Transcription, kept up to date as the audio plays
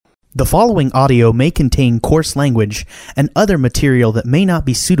The following audio may contain coarse language and other material that may not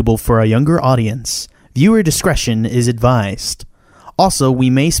be suitable for a younger audience. Viewer discretion is advised. Also, we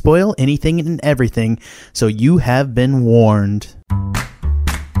may spoil anything and everything, so you have been warned.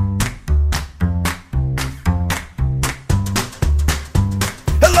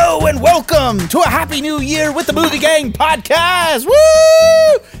 Hello and welcome to a Happy New Year with the Movie Gang podcast! Woo!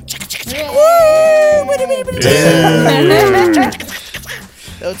 Woo!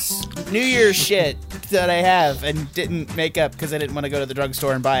 It's New Year's shit that I have and didn't make up because I didn't want to go to the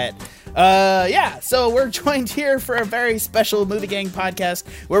drugstore and buy it. So we're joined here for a very special Movie Gang podcast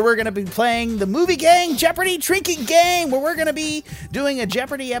where we're going to be playing the Movie Gang Jeopardy drinking game, where we're going to be doing a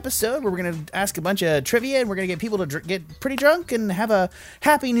Jeopardy episode where we're going to ask a bunch of trivia and we're going to get people to get pretty drunk and have a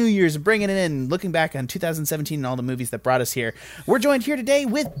happy New Year's, bringing it in, looking back on 2017 and all the movies that brought us here. We're joined here today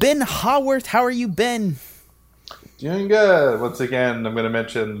with Ben Haworth. How are you, Ben? Doing good. Once again, I'm going to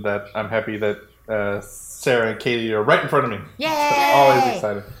mention that I'm happy that Sarah and Katie are right in front of me. Yay! Always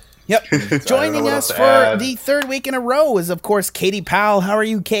excited. Yep. Joining us for the third week in a row is, of course, Katie Powell. How are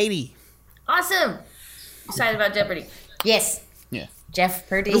you, Katie? Awesome. Excited about Jeopardy. Yes. Yeah. Jeff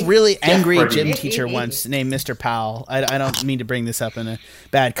Purdy. A really angry Jeopardy. gym teacher once named Mr. Powell. I don't mean to bring this up in a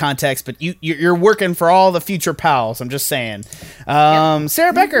bad context, but you're working for all the future Powells. I'm just saying.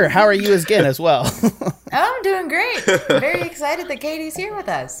 Sarah Becker, how are you again as well? I'm doing great. Very excited that Katie's here with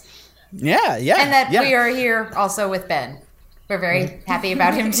us. Yeah. And that we are here also with Ben. We're very happy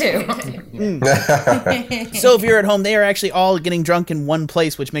about him, too. So if you're at home, they are actually all getting drunk in one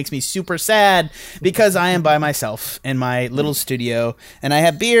place, which makes me super sad because I am by myself in my little studio, and I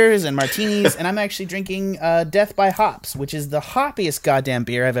have beers and martinis, and I'm actually drinking Death by Hops, which is the hoppiest goddamn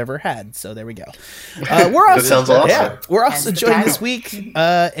beer I've ever had. So there we go. We're also, that sounds awesome. Yeah, we're also joined this week,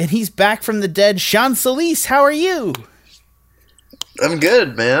 and he's back from the dead. Sean Solis, how are you? I'm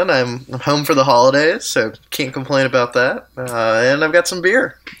good, man. I'm home for the holidays, so can't complain about that. And I've got some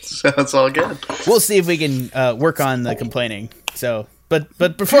beer, so it's all good. We'll see if we can work on the complaining. So, but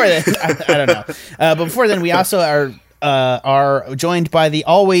before then, I don't know. But before then, we also are joined by the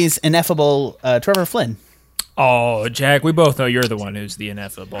always ineffable Trevor Flynn. Oh, Jack, we both know you're the one who's the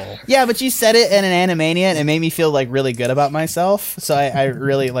ineffable. Yeah, but you said it in an Animania, and it made me feel like really good about myself. So I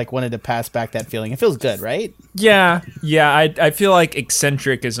really wanted to pass back that feeling. It feels good, right? Yeah. I feel like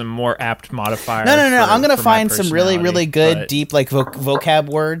eccentric is a more apt modifier. No. I'm gonna find some really good deep vocab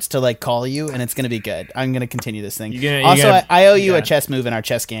words to call you, and it's gonna be good. I'm gonna continue this thing. I owe you a chess move in our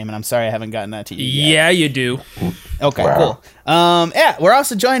chess game, and I'm sorry I haven't gotten that to you yet. Yeah, you do. Okay, cool. We're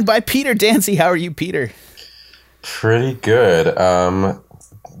also joined by Peter Dancy. How are you, Peter? Pretty good.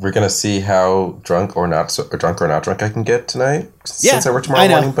 We're gonna see how drunk or not drunk I can get tonight. Since I work tomorrow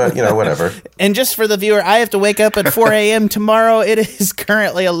morning, but whatever. And just for the viewer, I have to wake up at 4 a.m. tomorrow. It is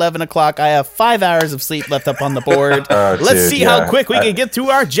currently 11 o'clock. I have 5 hours of sleep left up on the board. Let's see how quick we can get through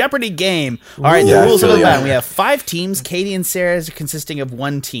our Jeopardy game. All right, the rules are fine. We have 5 teams. Katie and Sarah is consisting of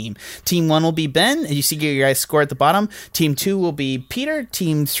one team. Team 1 will be Ben, and you see your guys' score at the bottom. Team 2 will be Peter.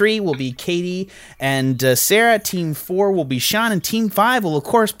 Team 3 will be Katie and Sarah. Team 4 will be Sean, and Team 5 will, of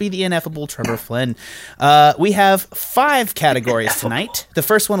course, be the ineffable Trevor Flynn. We have 5 categories tonight. The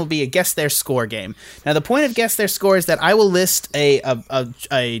first one will be a Guess Their Score game. Now, the point of Guess Their Score is that I will list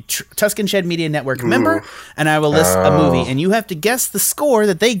a Tuscan Shed Media Network member, and I will list a movie, and you have to guess the score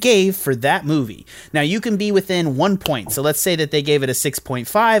that they gave for that movie. Now, you can be within 1 point. So let's say that they gave it a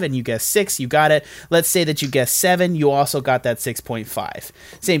 6.5, and you guess 6, you got it. Let's say that you guess 7, you also got that 6.5.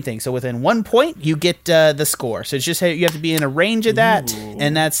 Same thing. So within 1 point, you get the score. So it's just you have to be in a range of that,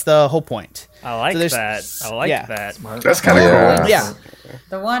 and that's the whole point. I like that. that. That's kind of cool. Yeah.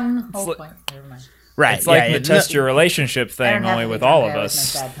 The one whole point. Never mind. Right. It's like the test your relationship thing, only with all of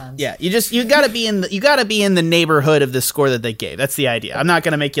us. Yeah, you gotta be in the neighborhood of the score that they gave. That's the idea. I'm not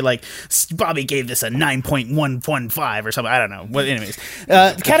gonna make you like Bobby gave this a 9.115 or something. I don't know. Well, anyways,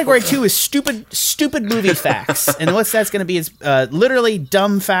 category 2 is stupid movie facts, and what that's gonna be is literally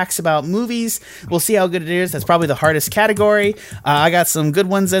dumb facts about movies. We'll see how good it is. That's probably the hardest category. I got some good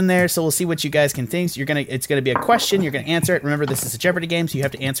ones in there, so we'll see what you guys can think. It's gonna be a question. You're gonna answer it. Remember, this is a Jeopardy game, so you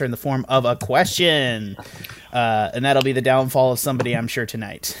have to answer in the form of a question. And that'll be the downfall of somebody, I'm sure,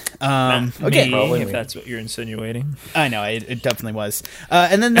 tonight. Okay, if that's what you're insinuating. I know, it definitely was.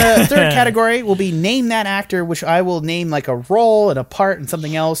 And then the third category will be Name That Actor, which I will name like a role and a part and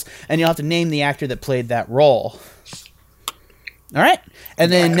something else, and you'll have to name the actor that played that role. All right.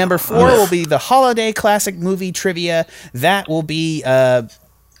 And then number 4 will be the holiday classic movie trivia. That will be,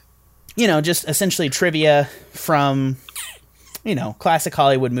 just essentially trivia from classic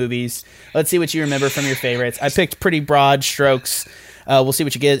Hollywood movies. Let's see what you remember from your favorites. I picked pretty broad strokes. We'll see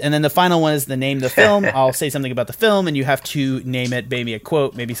what you get. And then the final one is the name of the film. I'll say something about the film, and you have to name it, maybe a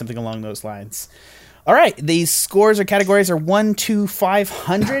quote, maybe something along those lines. All right, these scores or categories are 1 to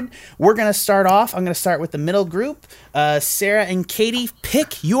 500. We're going to start off. I'm going to start with the middle group. Sarah and Katie,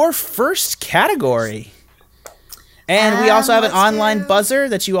 pick your first category. And we also have an online buzzer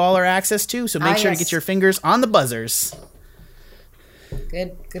that you all are access to, so make sure to get your fingers on the buzzers.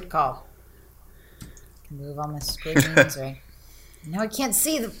 Good call. Move on my screens, right? No, I can't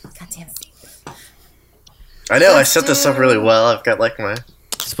see the. God damn it! I know. I set this up really well. I've got like my.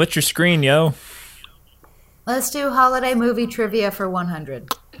 Split your screen, yo. Let's do holiday movie trivia for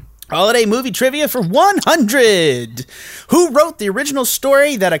 100. Holiday movie trivia for 100. Who wrote the original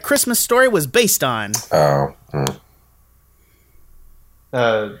story that A Christmas Story was based on? Oh.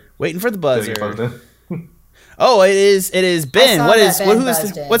 Waiting for the buzzer. Oh, it is Ben.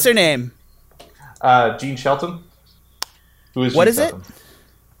 What's their name? Gene Shelton. Who is what Gene is Shelton? it?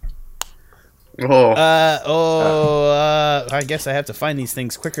 I guess I have to find these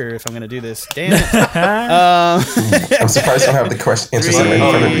things quicker if I'm going to do this. Damn it. I'm surprised you don't have the question answers in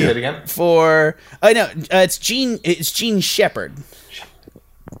front of you. Again? It's Gene Shepherd.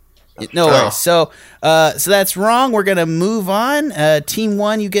 No worries. So that's wrong. We're gonna move on. Team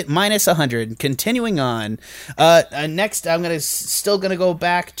 1, you get minus 100. Continuing on. Next, I'm still gonna go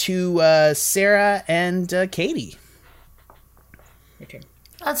back to Sarah and Katie. Your turn.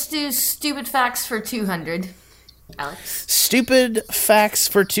 Let's do stupid facts for 200. Alex. Stupid facts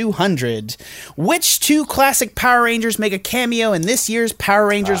for 200. Which 2 classic Power Rangers make a cameo in this year's Power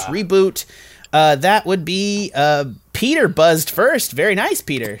Rangers reboot? That would be Peter buzzed first. Very nice,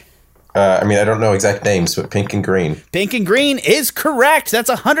 Peter. I don't know exact names, but Pink and Green. Pink and Green is correct. That's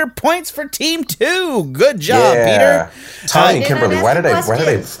 100 points for Team 2. Good job, Peter. Tommy and Kimberly, why did I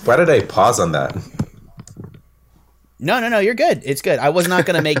pause on that? No, you're good. It's good. I was not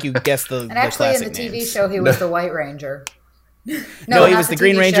going to make you guess the And actually, classic in the TV names. show, he was the White Ranger. No, he was the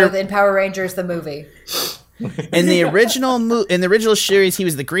Green Ranger. Show, in Power Rangers, the movie. In the original series, he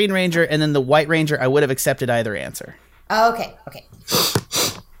was the Green Ranger, and then the White Ranger. I would have accepted either answer. Oh, okay.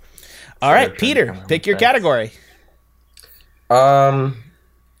 All right, Peter, pick your category. Name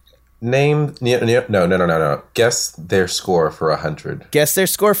no. Guess their score for 100. Guess their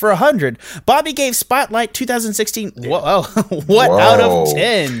score for 100. Bobby gave Spotlight 2016. Whoa, what out of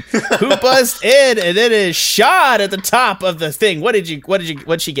 10? Who buzzed in? And it is Sean at the top of the thing. What'd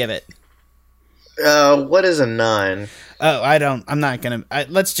she give it? What is a 9? Oh, I'm not gonna do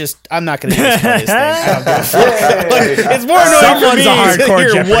this funniest thing. I don't give a fuck. It's more annoying for me to hear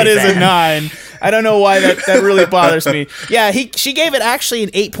Jeopardy what is a fan. 9. I don't know why that really bothers me. Yeah, she gave it actually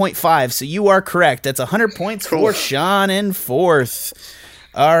an 8.5, so you are correct. That's 100 points for Sean in 4th.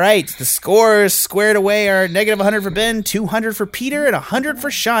 All right, the scores squared away are negative 100 for Ben, 200 for Peter, and 100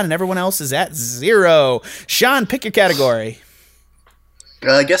 for Sean, and everyone else is at 0. Sean, pick your category.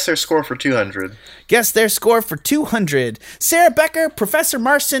 Guess their score for 200. Guess their score for 200. Sarah Becker, Professor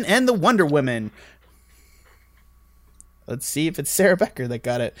Marston, and the Wonder Woman. Let's see if it's Sarah Becker that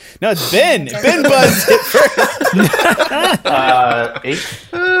got it. No, it's Ben. Ben buzzed it first.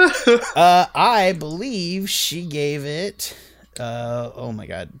 8. I believe she gave it. Oh my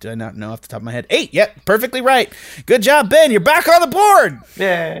God, do I not know off the top of my head? 8. Yep, perfectly right. Good job, Ben. You're back on the board.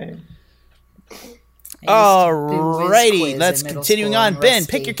 Yay. Alrighty, let's continuing on. Ben,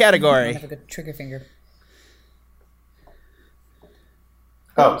 pick your category. I have a good trigger finger.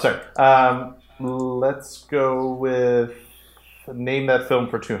 Oh, sorry. Let's go with name that film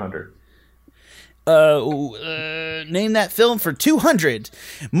for 200. Name that film for 200.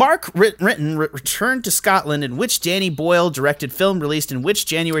 Mark Ritton returned to Scotland in which Danny Boyle directed film released in which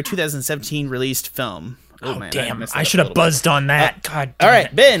January 2017 released film? Oh, man, damn. I should have buzzed on that. God damn All right,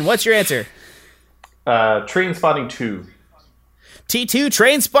 it. Ben, what's your answer? Train Spotting 2. T2,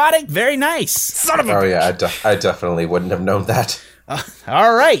 Train Spotting. Very nice. Son of a Oh, yeah, I definitely wouldn't have known that.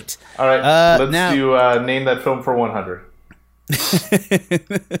 All right. Let's do name that film for 100.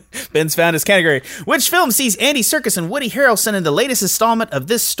 Ben's found his category. Which film sees Andy Serkis and Woody Harrelson in the latest installment of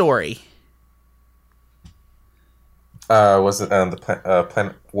this story? Was it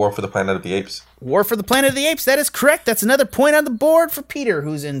the War for the Planet of the Apes? War for the Planet of the Apes. That is correct. That's another point on the board for Peter,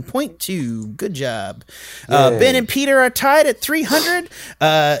 who's in point 2. Good job. Ben and Peter are tied at 300.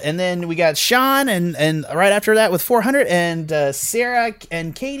 And then we got Sean and right after that with 400. And Sarah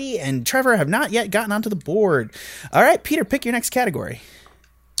and Katie and Trevor have not yet gotten onto the board. All right, Peter, pick your next category.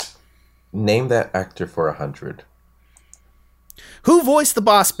 Name that actor for 100. Who voiced the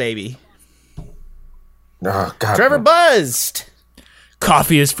Boss Baby? Oh, God. Trevor buzzed.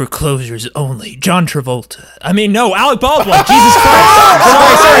 Coffee is for closers only. John Travolta. I mean, no, Alec Baldwin. Jesus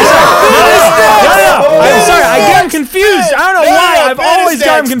Christ. Sorry. No. I'm sorry. I get him confused. I don't know why. I've always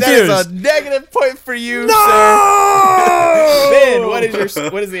got him confused. That is a negative point for you, No! sir. Ben, what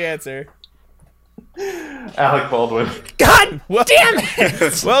is the answer? Alec Baldwin. God damn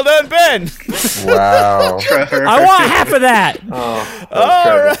it. Well done, Ben. Wow. I want half of that. All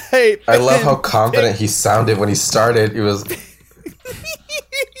right. I love how confident he sounded when he started. He was.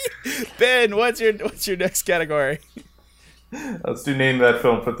 Ben, what's your next category? Let's do name that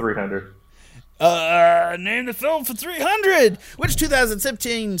film for 300. Name the film for 300. Which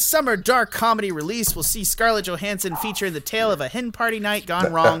 2017 summer dark comedy release will see Scarlett Johansson featuring the tale of a hen party night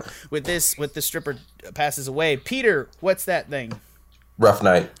gone wrong with the stripper passes away? Peter, what's that thing? Rough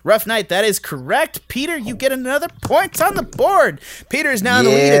Night. Rough Night, that is correct. Peter, you get another point on the board. Peter is now in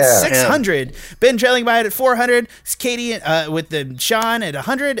the lead at 600. Ben trailing by it at 400. It's Katie with the Sean at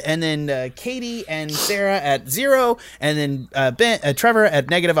 100, and then Katie and Sarah at 0, and then Trevor at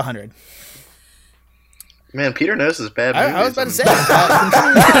negative 100. Man, Peter knows his bad movies. I was about to say.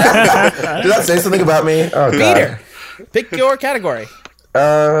 Did that say something about me? Oh, God. Peter, pick your category.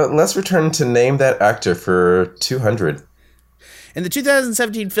 Let's return to name that actor for 200. In the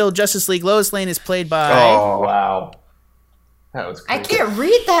 2017 film Justice League, Lois Lane is played by... Oh, wow. That was crazy. I can't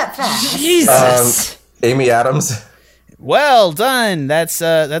read that fast. Jesus. Amy Adams. Well done. That's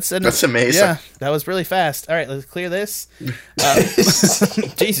amazing. Yeah, that was really fast. All right, let's clear this.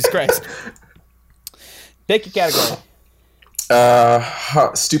 Jesus Christ. Pick your category.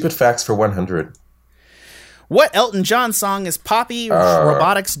 Stupid facts for 100. What Elton John song is Poppy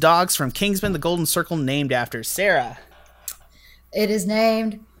Robotics Dogs from Kingsman: The Golden Circle named after? Sarah. It is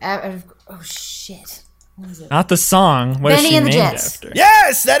named after... Oh, shit. What is it? Not the song. What Benny is she and the named Jets. after?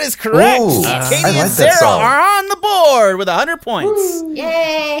 Yes, that is correct. Ooh, Katie I like and that Sarah song. are on the board with 100 points.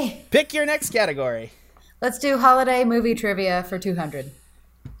 Yay! Pick your next category. Let's do holiday movie trivia for 200.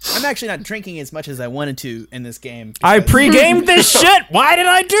 I'm actually not drinking as much as I wanted to in this game. I pre-gamed this shit. Why did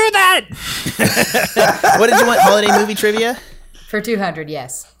I do that? What did you want? Holiday movie trivia? For 200,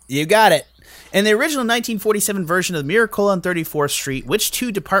 yes. You got it. In the original 1947 version of Miracle on 34th Street, which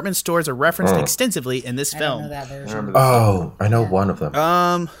two department stores are referenced extensively in this I don't film? know that version. Oh, I know one of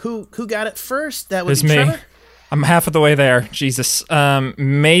them. Who got it first? That would It's be me. Trevor? I'm half of the way there. Jesus.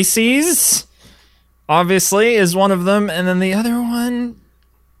 Macy's, obviously, is one of them. And then the other one...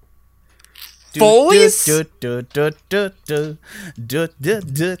 Foley's? Foley's. I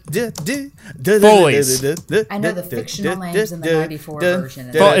know the fictional names in the 94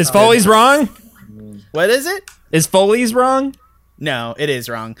 version. Is Foley's wrong? What is it? Is Foley's wrong? No, it is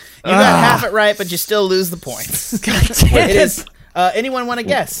wrong. You got half it right, but you still lose the points. It is. Anyone want to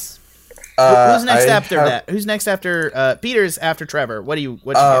guess? Who's next after that? Who's next after Peter's after Trevor? What you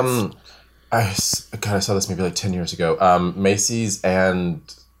guess? I saw this maybe like 10 years ago. Macy's and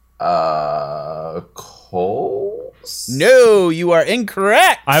Kohl's? No, you are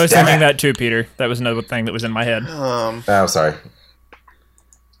incorrect. I was thinking that too, Peter. That was another thing that was in my head. Oh, sorry.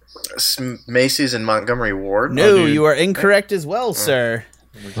 Macy's and Montgomery Ward? No, you are incorrect as well, sir.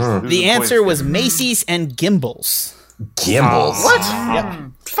 The answer was Macy's and Gimbals. Gimbals? What?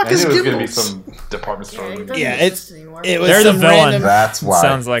 Yep. The fuck I is knew it was going to be Gimbals? some department store. Yeah, it was They're the some villain. random. That's why.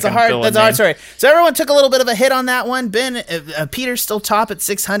 Sounds like That's a hard name. story. So everyone took a little bit of a hit on that one. Ben, Peter's still top at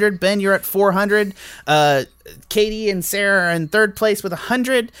 600. Ben, you're at 400. Katie and Sarah are in third place with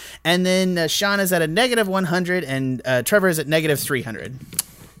 100. And then Sean is at a negative 100. And Trevor is at negative 300.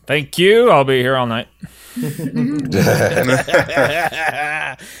 Thank you. I'll be here all night. Who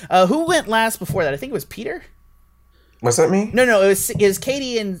went last before that? I think it was Peter. Was that me? No, it was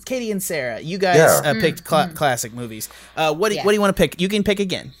Katie and Sarah. You guys picked classic movies. What do you want to pick? You can pick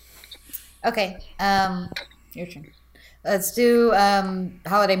again. Okay, your turn. Let's do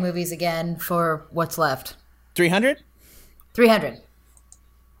holiday movies again for what's left. 300? 300.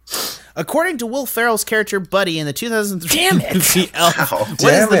 According to Will Ferrell's character Buddy in the 2003 movie Elf, what is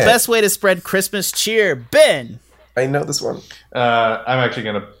Damn the it. best way to spread Christmas cheer? Ben. I know this one. I'm actually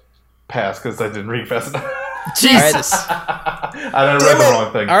going to pass because I didn't read fast enough. Jesus. I read the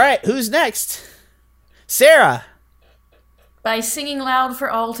wrong thing. All right, who's next? Sarah. By singing loud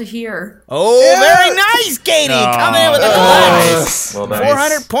for all to hear. Oh, very nice, Katie. Coming in with a clutch. Well done.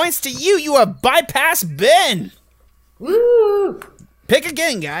 400 points to you. You have bypassed Ben. Woo! Pick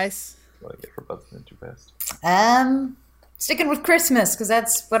again, guys. What I get for busting too fast. Sticking with Christmas because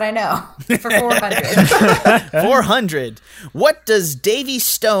that's what I know. For 400. 400. What does Davy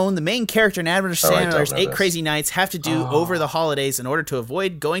Stone, the main character in Adam Sandler's know 8 this. Crazy Nights, have to do over the holidays in order to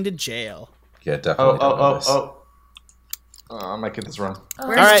avoid going to jail? Yeah, definitely. don't know this. I might get this wrong. All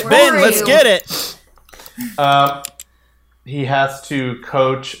right, Ben, let's get it. He has to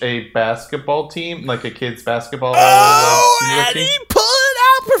coach a basketball team, like a kid's basketball team. And he pulled it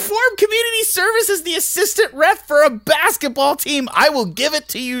out. Perform community service as the assistant ref for a basketball team. I will give it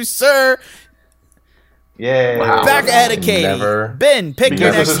to you, sir. Yeah. Wow. Back ahead of Katie. Never. Ben, pick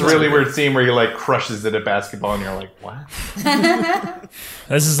your Because next there's this one. really weird scene where he like crushes it at basketball, and you're like, what?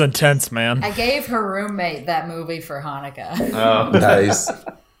 This is intense, man. I gave her roommate that movie for Hanukkah. Oh, Nice.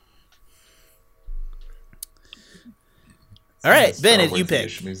 All right, Star Ben, Wars you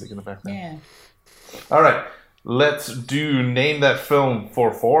pick. music in the background. Yeah. All right, let's do name that film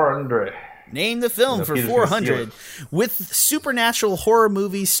for 400. Name the film No, for Peter's gonna 400. With supernatural horror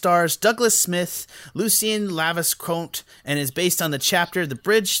movie stars Douglas Smith, Lucien Laviscount, and is based on the chapter The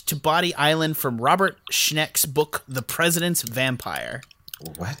Bridge to Body Island from Robert Schneck's book The President's Vampire.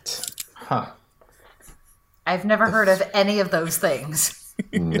 What? Huh? I've never heard of any of those things.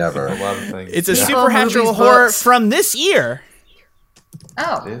 Never. A lot of things. It's a People, supernatural movies, horror books. from this year.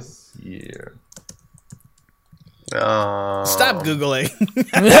 Oh. This year. Stop Googling.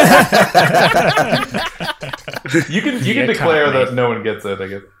 You can declare that no one gets it. I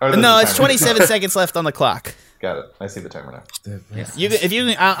guess. Or No, there's it's a timer. 27 seconds left on the clock. Got it. I see the timer now.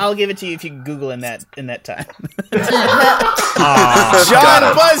 I'll give it to you if you can Google in that time.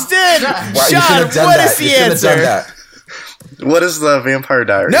 Sean buzzed in. Wow, Sean, what is the answer? What is the Vampire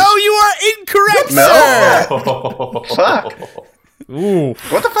Diaries? No, you are incorrect, No. sir. Fuck. Ooh.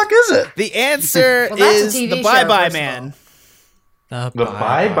 What the fuck is it? The answer Well, that's a is TV The show, Bye Bye first of Man. The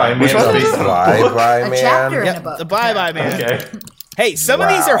Bye-Bye Which Man one? is based on a Bye book. bye, A man. chapter in a Yep, book. The Bye Bye Man. Okay. Hey, some of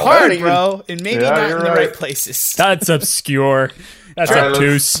these are Wow. hard, I don't bro, and maybe Yeah, not in you're the right. right places. That's obscure. That's All right,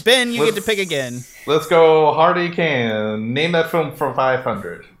 obtuse. Ben, you get to Let's- pick again. Let's go Hardy Can. Name that film for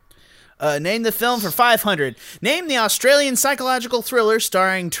 500. Name the film for 500. Name the Australian psychological thriller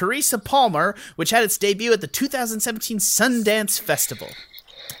starring Teresa Palmer, which had its debut at the 2017 Sundance Festival.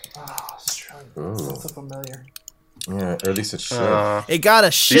 Australian. Sounds so familiar. Yeah, or at least it should. It got a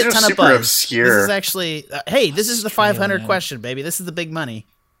shit are ton of super buzz. obscure. This is actually, hey, this is the 500 question, baby. This is the big money.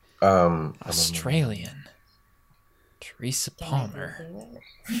 Australian. Teresa Palmer.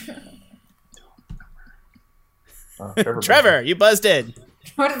 Trevor, you buzzed in.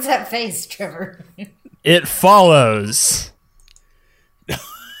 What is that face, Trevor? It Follows.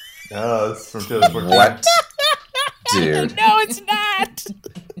 Oh, this is from 2014. What? Dude. No, it's not.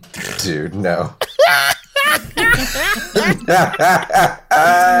 Dude, no.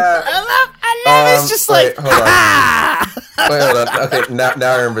 I love it's just wait, like, hold on. Wait, hold on. Okay,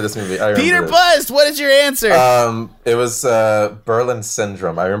 now I remember this movie. I remember Peter this. buzzed. What is your answer? It was Berlin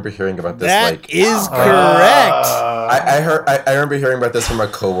Syndrome. I remember hearing about this. That is correct. I remember hearing about this from a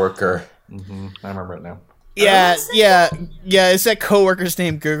coworker. I remember it now. Yeah. Is that coworker's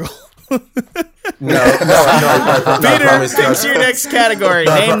name Google? No. I Peter, promise you- pick your next category.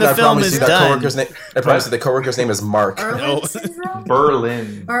 No, Name the I film promise is you that done. coworker's name. I promise you the coworker's name is Mark. Erwin syndrome?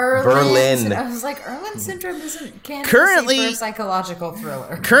 Berlin. Berlin. I was like, Erwin syndrome isn't candidacy Currently- for a psychological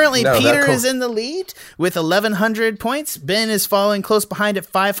thriller. Currently, No, that Peter co- is in the lead with 1,100 points. Ben is following close behind at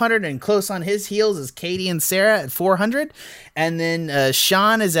 500, and close on his heels is Katie and Sarah at 400. And then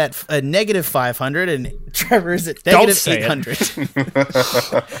Sean is at negative 500, and Trevor is at negative say it. 800.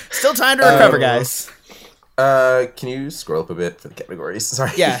 Still time to recover, guys. Can you scroll up a bit for the categories?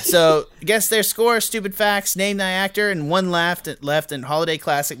 Sorry. Yeah, so guess their score, stupid facts, name the actor, and one left in holiday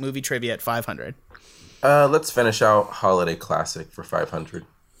classic movie trivia at 500. Let's finish out holiday classic for 500.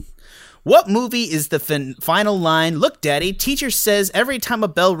 What movie is the final line? Look, Daddy, teacher says every time a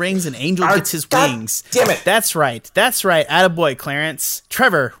bell rings, an angel gets his wings. Damn it. That's right. Attaboy, Clarence.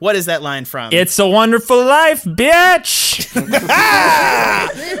 Trevor, what is that line from? It's a Wonderful Life, bitch.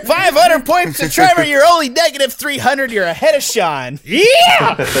 500 points to Trevor. You're only negative 300. You're ahead of Sean.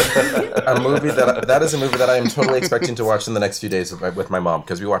 Yeah. A movie that is a movie that I am totally expecting to watch in the next few days with my mom,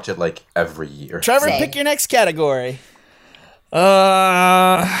 because we watch it like every year. Trevor, Same. pick your next category.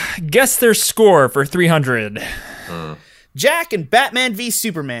 Guess their score for 300. Jack and Batman v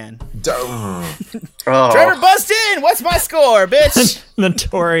Superman. Oh. Trevor, bust in. What's my score, bitch?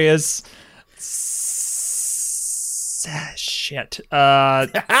 Notorious. Shit.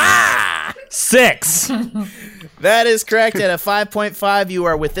 6. That is correct. At a 5.5, you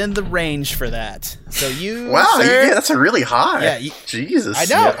are within the range for that. So you, Wow, sir, yeah, that's a really high. Yeah, Jesus. I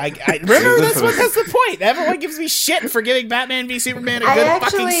know. Yeah. I remember that's the point. Everyone gives me shit for giving Batman v Superman a good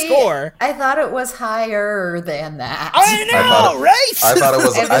fucking score. I thought it was higher than that. I know, right? I thought it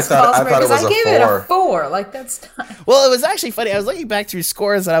was. It I was thought it because was I gave a it a 4. 4. Like, that's not... Well, it was actually funny. I was looking back through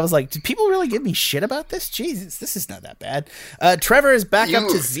scores, and I was like, did people really give me shit about this? Jesus, this is not that bad. Trevor is back up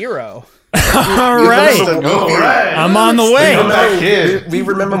to 0. All right. I'm on the way. We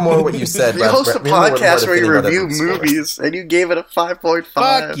remember more what you said. You host a podcast where you review movies, and you gave it a 5.5.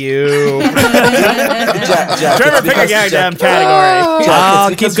 Fuck you. Jack, Trevor, pick a goddamn category.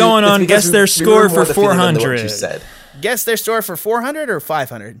 I'll keep going on. Guess their score for 400. Guess their score for 400 or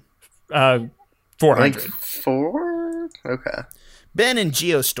 500? 400. 4? Okay. Ben and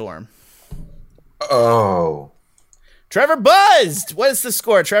Geostorm. Oh. Trevor buzzed. What is the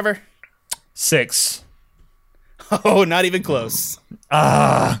score, Trevor? 6. Oh, not even close.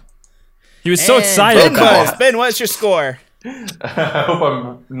 He was so excited. Ben, what's your score? I hope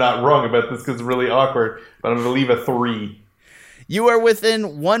I'm not wrong about this because it's really awkward, but I'm going to leave a 3. You are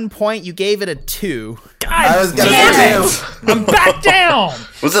within 1 point. You gave it a 2. God damn it! I'm back down!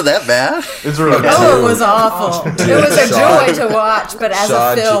 Was it that bad? It's really Oh, it was awful. It was a joy to watch, but as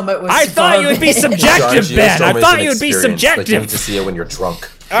a film, it was I thought you would be subjective, Ben. I thought you would be subjective. Like you need to see it when you're drunk.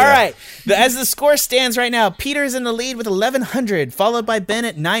 All right. As the score stands right now, Peter's in the lead with 1,100, followed by Ben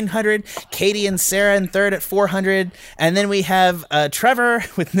at 900, Katie and Sarah in third at 400, and then we have Trevor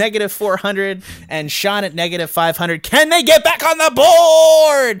with negative 400 and Sean at negative 500. Can they get back on the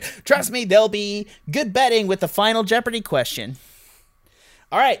board? Trust me, there'll be good betting with the final Jeopardy question.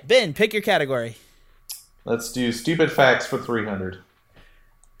 All right, Ben, pick your category. Let's do stupid facts for 300.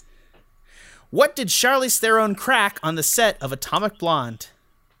 What did Charlize Theron crack on the set of Atomic Blonde?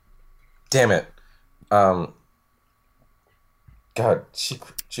 Damn it. God,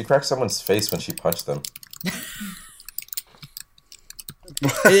 she cracked someone's face when she punched them.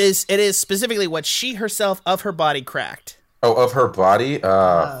 It is specifically what she herself of her body cracked. Oh, of her body?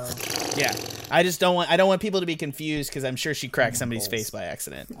 Yeah. I don't want people to be confused because I'm sure she cracked somebody's face by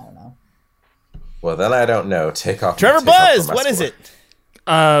accident. I don't know. Well, then I don't know. Trevor Buzz, what is it?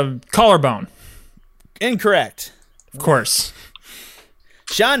 Collarbone. Incorrect. Of course.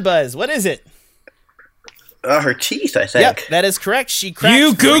 Sean Buzz, what is it? Her teeth, I think. Yep, that is correct. She cracked.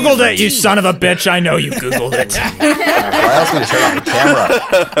 You Googled it, you son of a bitch. I know you Googled it. Why else would you turn off the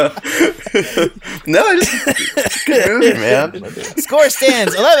camera? No, it's a good movie, man. Score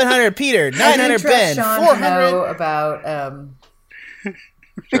stands 1,100 Peter, 900 Ben, Sean 400. to know about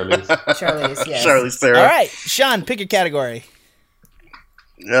Charlize, yes. Charlize Theron. All right, Sean, pick your category.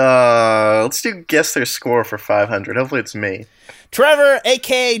 Let's do guess their score for 500. Hopefully it's me. Trevor,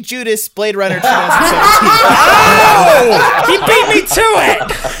 a.k.a. Judas, Blade Runner 2017. Oh! He beat me to it!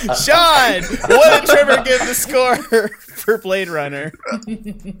 Sean, what did Trevor give the score for Blade Runner?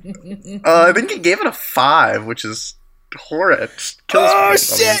 I think he gave it a 5, which is horrid. Oh,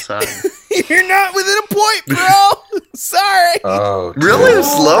 shit! You're not within a point, bro! Sorry! Oh, really? It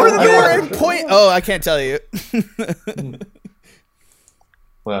was lower than You that? were in point... Oh, I can't tell you.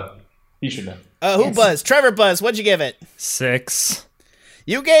 Well, you should know. Who buzzed? Trevor Buzz, what'd you give it? 6.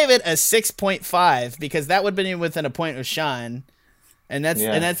 You gave it a 6.5 because that would have been within a point of Sean. And that's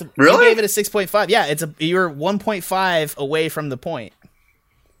really? You gave it a 6.5. Yeah, you're 1.5 away from the point.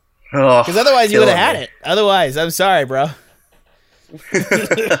 Because otherwise you would have had it. Otherwise, I'm sorry, bro.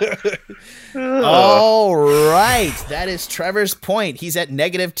 All right, that is Trevor's point. He's at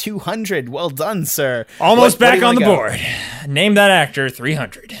negative 200. Well done, sir. Almost back on the board. Name that actor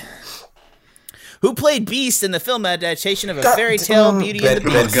 300. Who played Beast in the film adaptation of a fairy tale, Beauty and the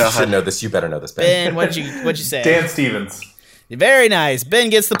Beast? Ben, you should know this. You better know this, Ben. Ben, what'd you say? Dan Stevens. Very nice.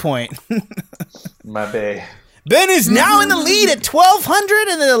 Ben gets the point. My bae. Ben is now in the lead at 1,200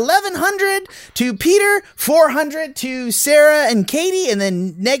 and then 1,100 to Peter, 400 to Sarah and Katie, and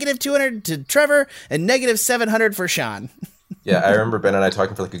then negative 200 to Trevor and negative 700 for Sean. Yeah, I remember Ben and I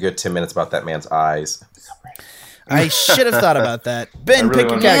talking for like a good 10 minutes about that man's eyes. I should have thought about that. Ben, pick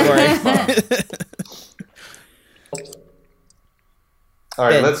your category. All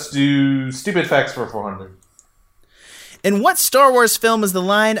right, Ben. let's do stupid facts for 400. In what Star Wars film is the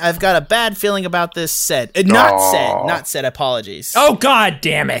line, "I've got a bad feeling about this" said? Not said, apologies. Oh, God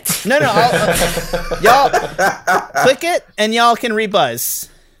damn it. No, y'all click it and y'all can rebuzz.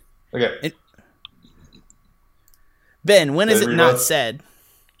 Okay. Ben, when is it not rebuzz? said?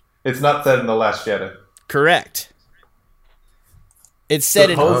 It's not said in The Last Jedi. Correct. It's said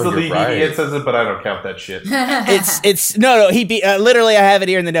Supposedly you're right. BB-8 says it, but I don't count that shit. it's no, he literally, I have it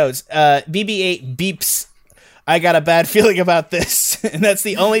here in the notes. BB-8 beeps, "I got a bad feeling about this." And that's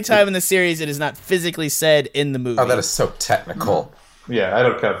the only time in the series it is not physically said in the movie. Oh, that is so technical. Yeah, I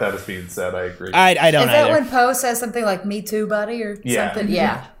don't count that as being said. I agree. I don't Is that either. when Poe says something like "Me too, buddy" or something?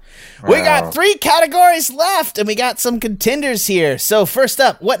 Yeah. We got 3 categories left, and we got some contenders here. So first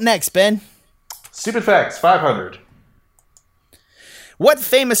up, what next, Ben? Stupid facts, 500. What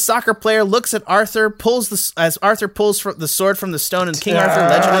famous soccer player looks at Arthur, as Arthur pulls the sword from the stone in King Arthur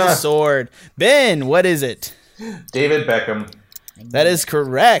Legend of the Sword? Ben, what is it? David Beckham. That is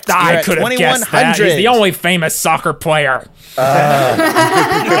correct. I could have guessed that. He's the only famous soccer player. It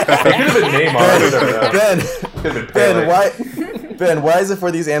could have been Neymar. Ben, why is it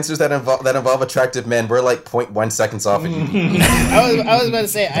for these answers that involve attractive men, we're like 0.1 seconds off? I was about to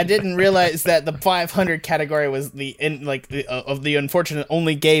say, I didn't realize that the 500 category was the unfortunate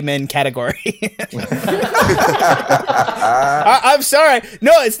only gay men category. I'm sorry.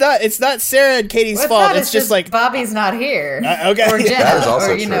 No, it's not Sarah and Katie's fault. It's just like Bobby's not here. Okay, or Jenna, that is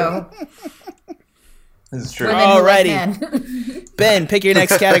also or you true. know. This is true. Alrighty. Ben, pick your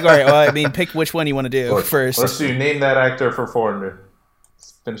next category. Well, I mean, pick which one you want to do first. Let's do name that actor for Foreigner.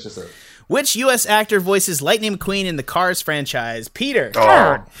 Let's finish this up. Which U.S. actor voices Lightning McQueen in the Cars franchise? Peter.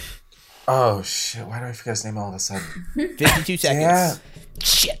 Oh shit! Why do I forget his name all of a sudden? 52 seconds. Yeah.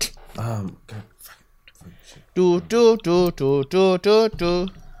 Shit. God. Do.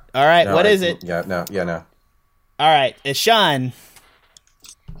 All right, what is it? Yeah, no. All right, it's Sean.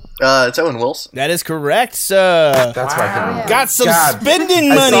 It's Owen Wilson. That is correct, sir. That's why I couldn't remember. Got some spending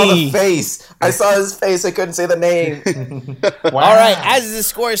money. I saw the face. I saw his face. I couldn't say the name. Wow. All right, as the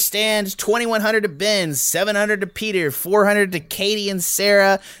score stands, 2,100 to Ben, 700 to Peter, 400 to Katie and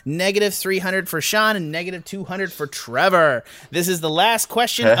Sarah, negative 300 for Sean, and negative 200 for Trevor. This is the last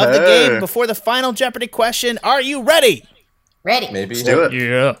question of the game before the final Jeopardy question. Are you ready? Ready. Maybe. Let's do it.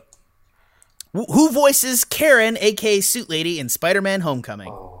 Yeah. Who voices Karen, a.k.a. Suit Lady, in Spider-Man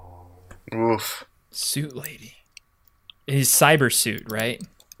Homecoming? Oof. Suit lady. His cyber suit, right?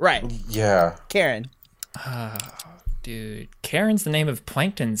 Right. Yeah. Karen. Dude, Karen's the name of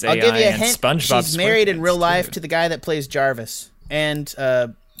Plankton's I'll AI give you a and hint. SpongeBob She's married in SquarePants, real life too. to the guy that plays Jarvis. And,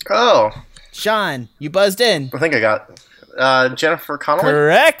 Oh, Sean, you buzzed in. I think I got Jennifer Connelly.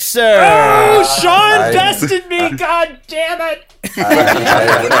 Correct, sir. Oh, Sean bested me! God damn it!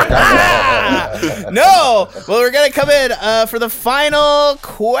 No. Well, we're gonna come in for the final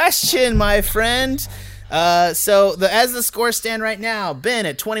question, my friend. So as the scores stand right now, Ben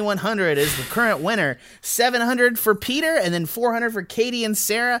at 2,100 is the current winner. 700 for Peter, and then 400 for Katie and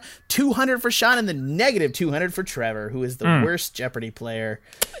Sarah. 200 for Sean, and then negative 200 for Trevor, who is the worst Jeopardy player.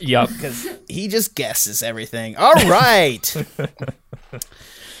 Yup. Because he just guesses everything. All right.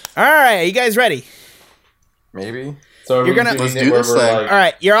 All right. Are you guys ready? Maybe. So You're gonna- Let's do this thing. All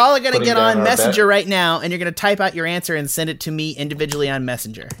right. You're all going to Putting get down on our Messenger bet. right now, and you're going to type out your answer and send it to me individually on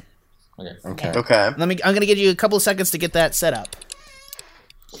Messenger. Okay. Okay. I'm going to give you a couple of seconds to get that set up.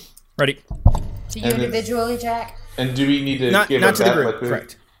 Ready? To you individually, Jack? And do we need to Not give to a the bet? group. Like we,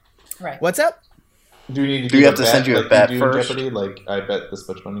 Correct. Right. What's up? Do we need to Do we give have to send you a like bet we do in first? Jeopardy? Like, I bet this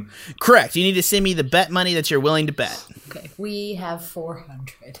much money. Correct. You need to send me the bet money that you're willing to bet. Okay. We have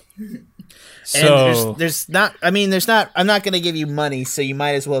 400. So, And there's not. I mean, there's not. I'm not going to give you money, so you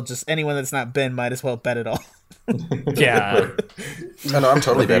might as well just anyone that's not Ben might as well bet it all. yeah. Oh, no, I'm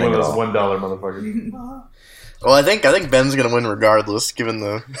totally Be one betting of it those all. $1 motherfuckers. Well, I think Ben's gonna win regardless, given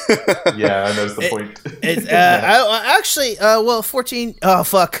the. Yeah, I know that's the point. It's actually 14. Oh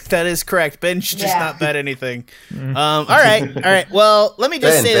fuck, that is correct. Ben should just Yeah. not bet anything. All right. Well, let me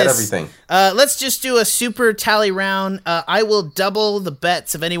just Ben, say bet this. everything. Let's just do a super tally round. I will double the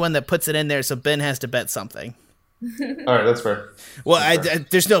bets of anyone that puts it in there, so Ben has to bet something. All right, that's fair. Well,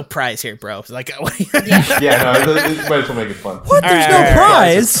 there's no prize here, bro. Like, Yeah, no, it might as well make it fun. What? There's All no right.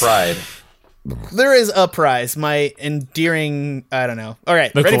 prize. Pride. there is a prize. My endearing. I don't know. All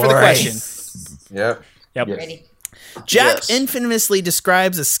right, The ready for the glory. question. Yep. Yep. Yes. Ready? Jack Yes. infamously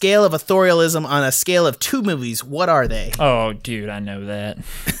describes a scale of authorialism on a scale of 2 movies. What are they? Oh, dude, I know that.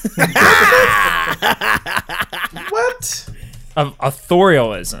 What? Of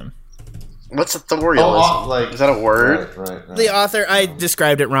authorialism. What's authorialism? like Is that a word? Right. The author, I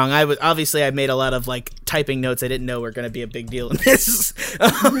described it wrong. I made a lot of like typing notes I didn't know were going to be a big deal in this.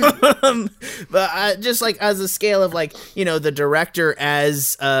 But just like as a scale of like, you know, the director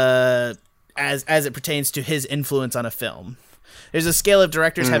as it pertains to his influence on a film. There's a scale of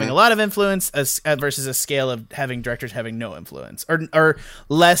directors having a lot of influence versus a scale of having directors having no influence or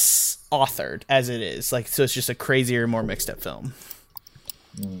less authored as it is. Like, so it's just a crazier, more mixed up film.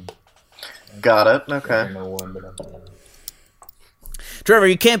 Got it. Okay. No one, but Trevor,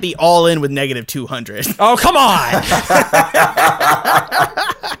 you can't be all in with negative 200. Oh, come on!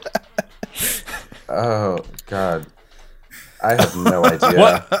 Oh God. I have no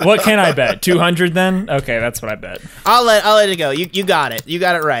idea. What can I bet? 200 then? Okay, that's what I bet. I'll let it go. You got it. You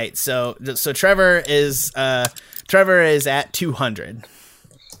got it right. So Trevor is at 200.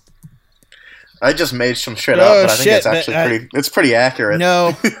 I just made some shit up, but I think it's actually pretty accurate.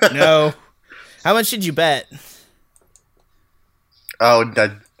 No. How much did you bet? Oh,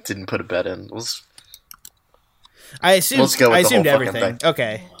 I didn't put a bet in. I assumed everything.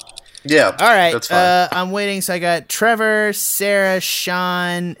 Okay. Yeah. All right. That's fine. I'm waiting. So I got Trevor, Sarah,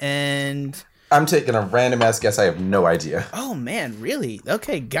 Sean, and... I'm taking a random ass guess. I have no idea. Oh man, really?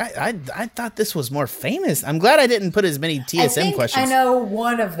 Okay, guy. I thought this was more famous. I'm glad I didn't put as many TSM questions. I know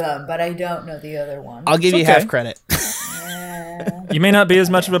one of them, but I don't know the other one. I'll give you half credit. You may not be as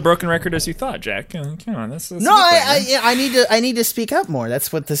much of a broken record as you thought, Jack. Come on, that's no. I need to speak up more.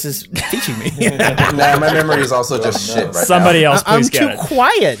 That's what this is teaching me. Nah, my memory is also just shit right Somebody now. else, please I'm too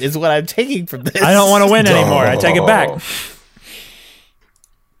quiet. Is what I'm taking from this. I don't want to win anymore. I take it back.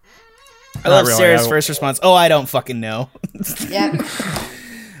 I love Sarah's first response. Oh, I don't fucking know. Yeah.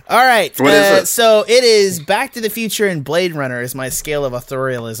 All right. What is it? So it is Back to the Future and Blade Runner is my scale of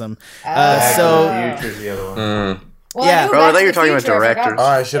authorialism. Future's the other one. Well, Yeah. I thought you were talking about directors. Oh,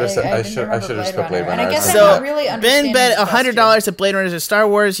 I should have stuck Blade Runner. And I guess So I'm really Ben bet $100 at Blade Runner or Star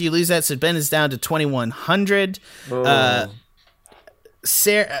Wars. You lose that, so Ben is down to $2,100.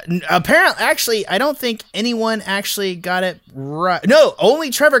 Sarah, apparently, actually, I don't think anyone actually got it right. No, only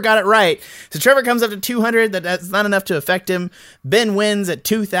Trevor got it right. So Trevor comes up to 200. That's not enough to affect him. Ben wins at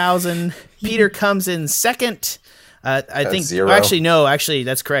 2,000. Peter comes in second. I think. Zero. Actually,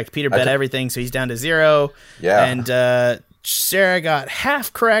 that's correct. Peter bet everything, so he's down to 0. Yeah. And Sarah got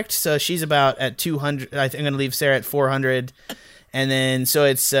half correct, so she's about at 200. I think I'm gonna leave Sarah at 400. And then so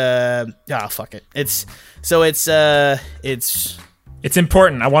it's fuck it. It's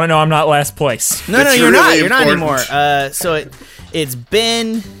important. I want to know I'm not last place. No, It's you're really not. You're not important. anymore. So it's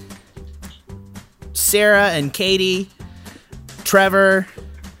Ben, Sarah, and Katie, Trevor,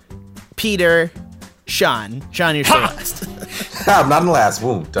 Peter, Sean. Sean, you're still last. I'm not in last.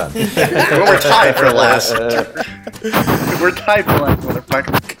 Boom, done. Well, we're tied for last. We're tied for last,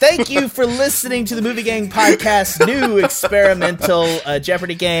 motherfucker. Thank you for listening to the Movie Gang Podcast new experimental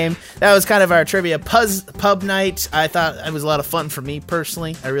Jeopardy game. That was kind of our trivia pub night. I thought it was a lot of fun for me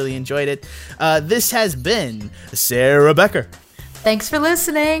personally. I really enjoyed it. This has been Sarah Becker, Thanks for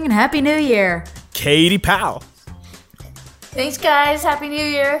listening and Happy New Year. Katie Powell, Thanks, guys. Happy New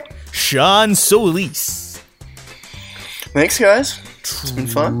Year. Sean Solis, Thanks, guys. It's been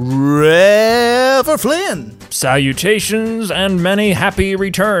fun. Trevor Flynn, Salutations and many happy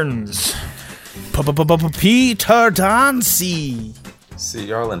returns. Peter Dancy, See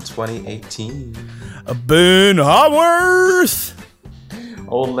y'all in 2018. Ben Haworth,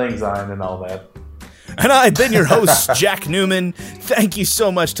 Old Lang Syne and all that. and I've been your host, Jack Newman. Thank you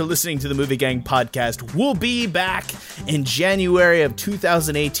so much to listening to the Movie Gang Podcast. We'll be back in January of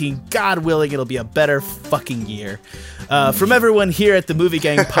 2018. God willing, it'll be a better fucking year. From everyone here at the Movie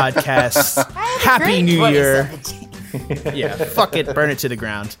Gang Podcast, Happy New Year. Yeah, fuck it, burn it to the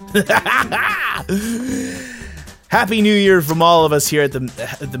ground. Happy New Year from all of us here at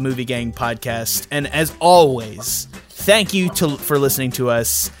the Movie Gang Podcast. And as always, thank you for listening to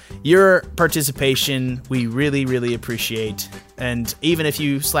us. Your participation, we really, really appreciate. And even if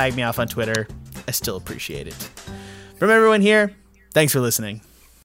you slag me off on Twitter, I still appreciate it. From everyone here, thanks for listening.